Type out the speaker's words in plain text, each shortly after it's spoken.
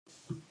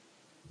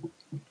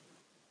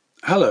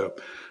Hello,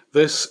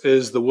 this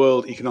is the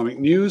World Economic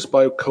News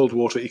by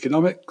Coldwater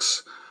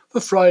Economics for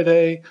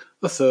Friday,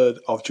 the 3rd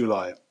of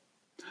July.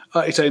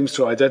 It aims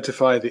to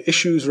identify the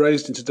issues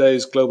raised in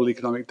today's global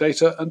economic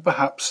data and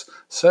perhaps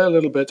say a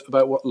little bit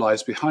about what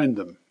lies behind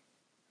them.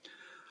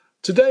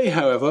 Today,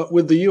 however,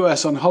 with the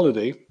US on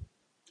holiday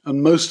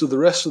and most of the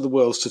rest of the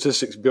world's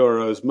statistics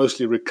bureaus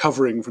mostly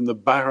recovering from the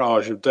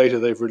barrage of data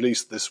they've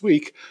released this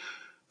week,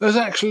 there's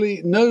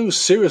actually no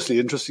seriously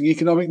interesting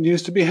economic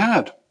news to be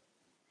had.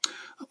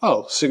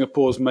 Well,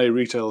 Singapore's May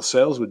retail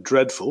sales were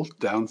dreadful,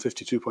 down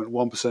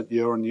 52.1%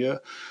 year on year,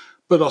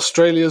 but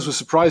Australia's were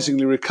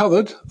surprisingly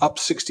recovered, up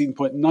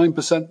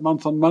 16.9%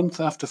 month on month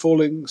after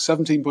falling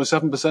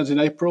 17.7% in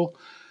April,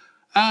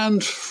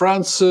 and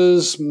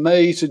France's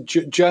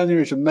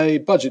January to May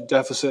budget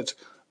deficit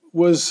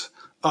was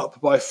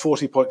up by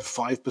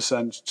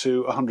 40.5%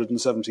 to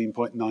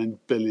 117.9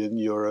 billion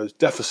euros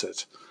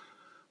deficit.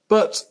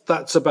 But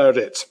that's about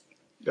it.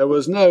 There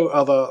was no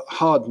other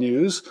hard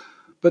news,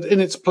 but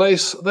in its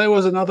place there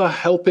was another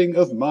helping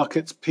of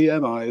markets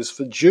PMIs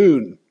for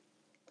June.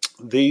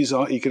 These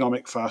are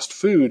economic fast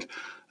food,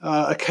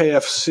 a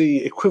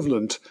KFC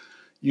equivalent,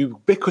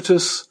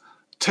 ubiquitous,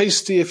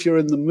 tasty if you're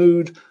in the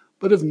mood,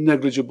 but of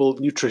negligible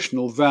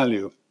nutritional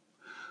value.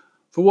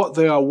 For what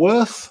they are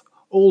worth,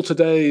 all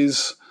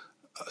today's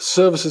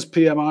services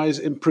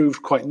PMIs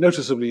improved quite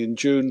noticeably in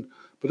June,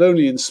 but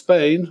only in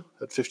Spain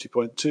at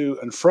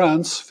 50.2 and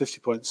France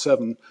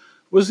 50.7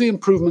 was the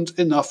improvement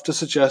enough to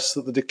suggest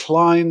that the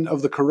decline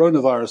of the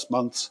coronavirus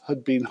months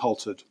had been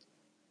halted.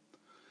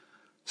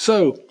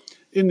 So,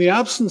 in the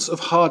absence of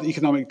hard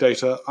economic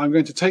data, I'm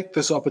going to take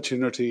this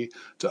opportunity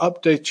to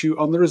update you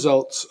on the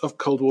results of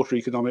Coldwater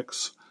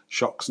Economics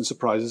Shocks and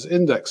Surprises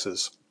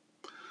indexes.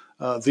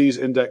 These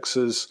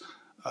indexes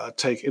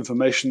take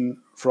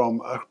information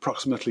from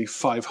approximately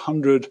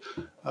 500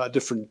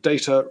 different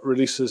data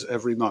releases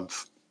every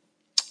month.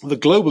 The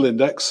global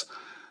index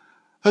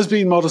has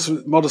been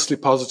modestly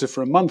positive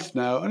for a month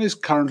now and is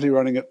currently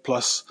running at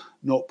plus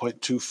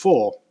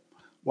 0.24,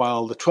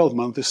 while the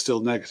 12-month is still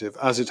negative,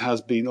 as it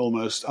has been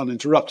almost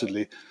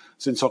uninterruptedly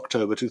since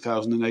October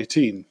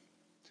 2018.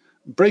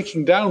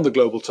 Breaking down the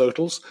global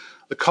totals,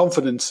 the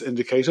confidence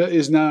indicator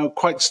is now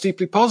quite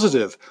steeply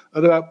positive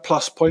at about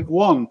plus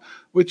 0.1,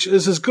 which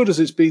is as good as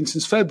it's been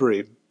since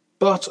February.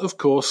 But, of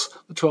course,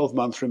 the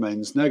 12-month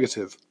remains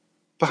negative.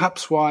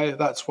 Perhaps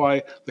that's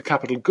why the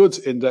capital goods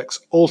index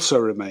also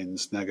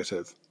remains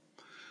negative.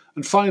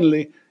 And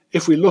finally,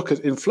 if we look at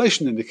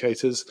inflation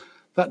indicators,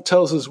 that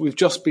tells us we've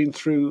just been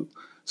through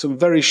some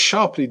very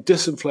sharply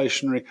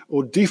disinflationary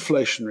or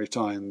deflationary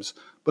times.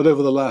 But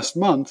over the last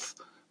month,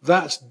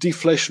 that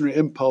deflationary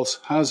impulse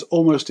has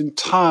almost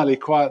entirely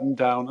quietened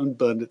down and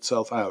burned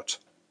itself out.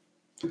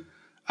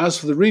 As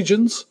for the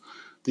regions,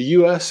 the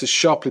US is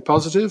sharply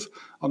positive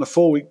on a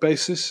 4-week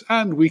basis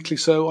and weekly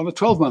so on a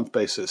 12-month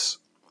basis.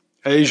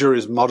 Asia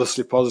is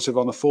modestly positive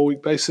on a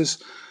 4-week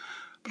basis,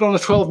 but on a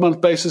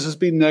 12-month basis has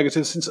been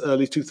negative since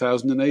early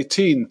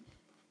 2018.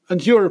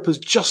 And Europe has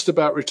just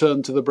about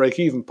returned to the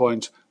break-even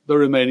point, though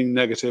remaining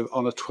negative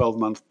on a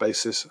 12-month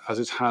basis as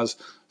it has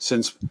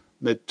since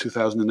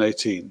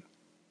mid-2018.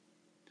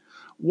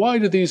 Why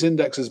do these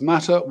indexes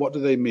matter? What do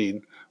they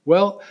mean?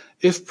 Well,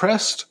 if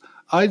pressed,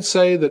 I'd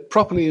say that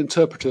properly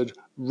interpreted,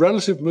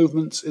 relative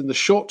movements in the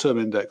short-term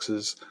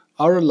indexes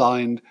are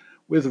aligned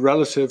with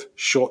relative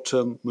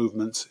short-term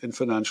movements in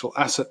financial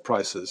asset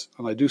prices,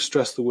 and I do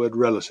stress the word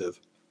relative.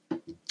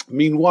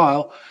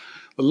 Meanwhile,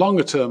 the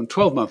longer-term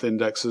 12-month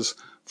indexes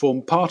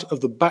form part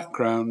of the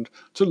background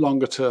to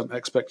longer-term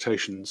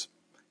expectations.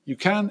 You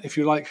can, if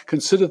you like,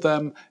 consider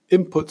them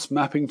inputs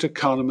mapping to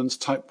Kahneman's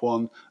Type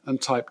 1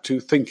 and Type 2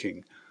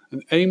 thinking,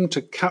 and aim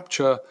to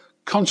capture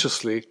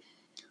consciously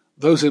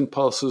those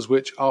impulses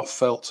which are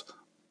felt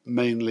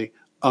mainly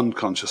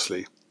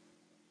unconsciously.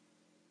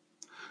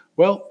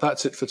 Well,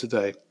 that's it for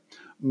today.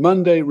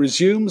 Monday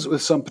resumes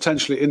with some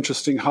potentially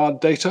interesting hard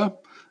data: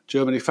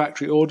 Germany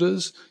factory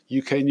orders,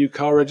 UK new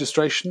car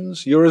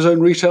registrations,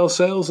 Eurozone retail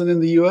sales, and in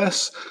the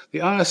US,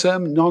 the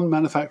ISM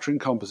non-manufacturing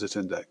composite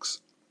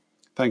index.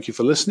 Thank you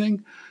for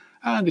listening,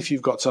 and if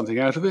you've got something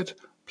out of it,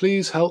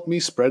 please help me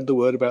spread the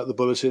word about the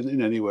bulletin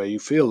in any way you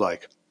feel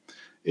like.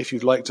 If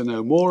you'd like to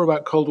know more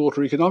about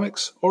Coldwater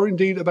Economics, or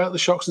indeed about the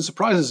Shocks and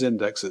Surprises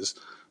indexes,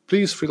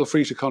 please feel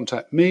free to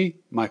contact me,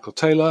 Michael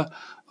Taylor,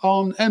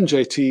 on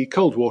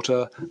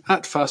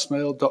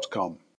mjtcoldwater@fastmail.com.